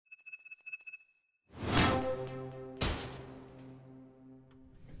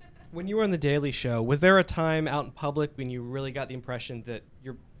When you were on The Daily Show, was there a time out in public when you really got the impression that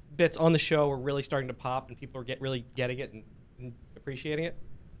your bits on the show were really starting to pop and people were really getting it and appreciating it?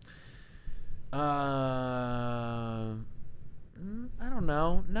 I don't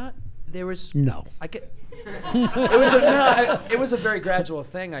know. There was no. It was a very gradual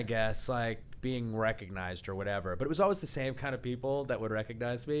thing, I guess, like being recognized or whatever. But it was always the same kind of people that would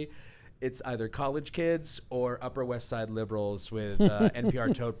recognize me. It's either college kids or Upper West Side liberals with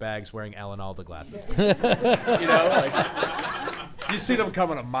NPR tote bags wearing Alan Alda glasses. You know, like you see them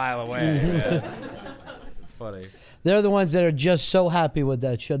coming a mile away. Man. It's funny. They're the ones that are just so happy with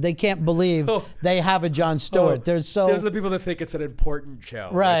that show. They can't believe they have a Jon Stewart. Those are the people that think it's an important show.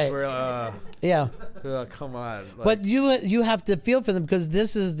 Right. Yeah. Come on. Like, but you have to feel for them because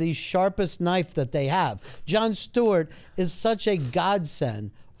this is the sharpest knife that they have. Jon Stewart is such a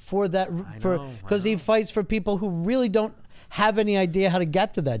godsend for that, because he fights for people who really don't have any idea how to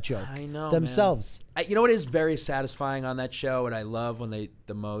get to that joke themselves. You know what is very satisfying on that show, and I love when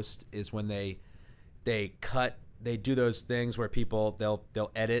the most is when they do those things where people they'll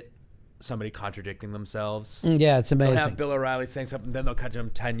edit somebody contradicting themselves. Yeah, it's amazing. They'll have Bill O'Reilly saying something, then they'll cut to him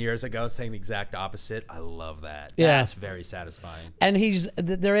 10 years ago saying the exact opposite. I love that. Yeah. That's very satisfying. And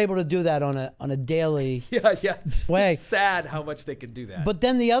they're able to do that on a daily way. It's sad how much they can do that. But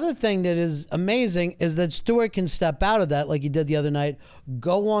then the other thing that is amazing is that Stewart can step out of that like he did the other night,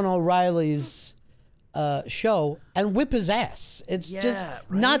 go on O'Reilly's show and whip his ass. It's just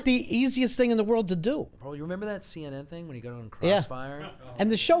not the easiest thing in the world to do. Bro, you remember that CNN thing when he got on Crossfire? Yeah.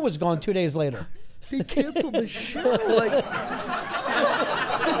 And the show was gone 2 days later. They canceled the show.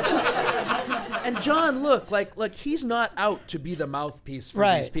 And John, look, like he's not out to be the mouthpiece for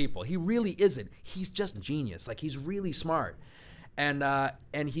these people. He really isn't. He's just genius. Like, he's really smart.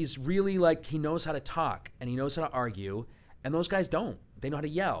 And he's really, like, he knows how to talk and he knows how to argue. And those guys don't. They know how to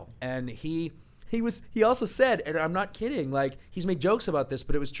yell. And he also said, and I'm not kidding, like, he's made jokes about this,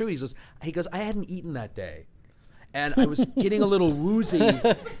 but it was true. He goes, I hadn't eaten that day. And I was getting a little woozy,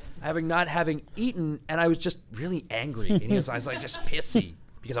 not having eaten, and I was just really angry. And I was like just pissy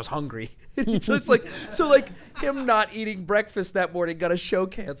because I was hungry. So it's like, him not eating breakfast that morning got a show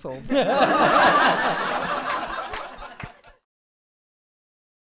canceled.